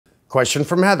Question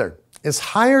from Heather. Is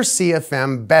higher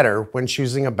CFM better when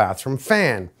choosing a bathroom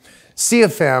fan?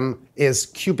 CFM is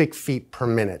cubic feet per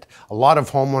minute. A lot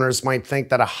of homeowners might think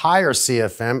that a higher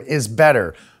CFM is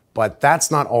better, but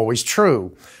that's not always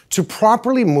true. To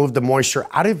properly move the moisture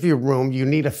out of your room, you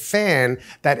need a fan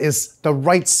that is the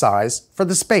right size for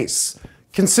the space.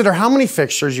 Consider how many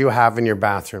fixtures you have in your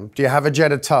bathroom. Do you have a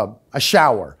jetted tub, a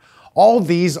shower? All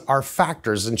these are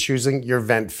factors in choosing your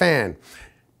vent fan.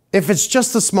 If it's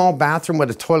just a small bathroom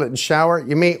with a toilet and shower,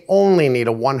 you may only need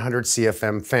a 100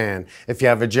 CFM fan. If you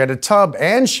have a jetted tub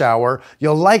and shower,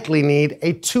 you'll likely need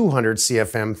a 200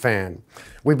 CFM fan.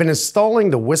 We've been installing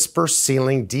the Whisper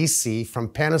Ceiling DC from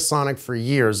Panasonic for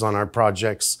years on our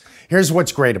projects. Here's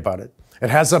what's great about it. It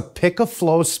has a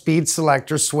pick-a-flow speed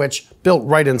selector switch built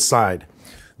right inside.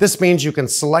 This means you can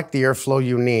select the airflow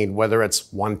you need, whether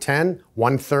it's 110,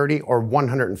 130, or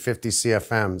 150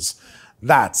 CFMs.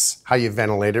 That's how you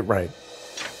ventilate it right.